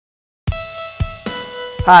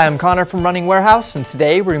Hi, I'm Connor from Running Warehouse, and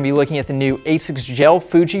today we're going to be looking at the new ASICS Gel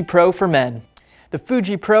FujiPro for men. The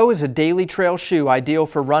FujiPro is a daily trail shoe ideal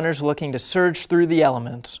for runners looking to surge through the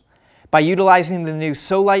elements. By utilizing the new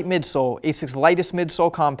So Light midsole, ASICS' lightest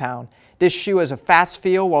midsole compound, this shoe has a fast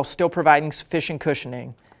feel while still providing sufficient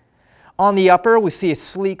cushioning. On the upper, we see a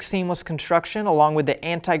sleek, seamless construction along with the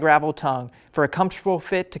anti-gravel tongue for a comfortable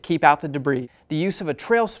fit to keep out the debris. The use of a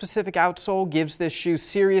trail-specific outsole gives this shoe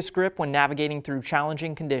serious grip when navigating through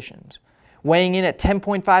challenging conditions. Weighing in at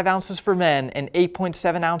 10.5 ounces for men and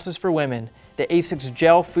 8.7 ounces for women, the ASICS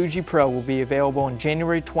Gel FujiPro will be available in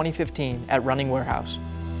January 2015 at Running Warehouse.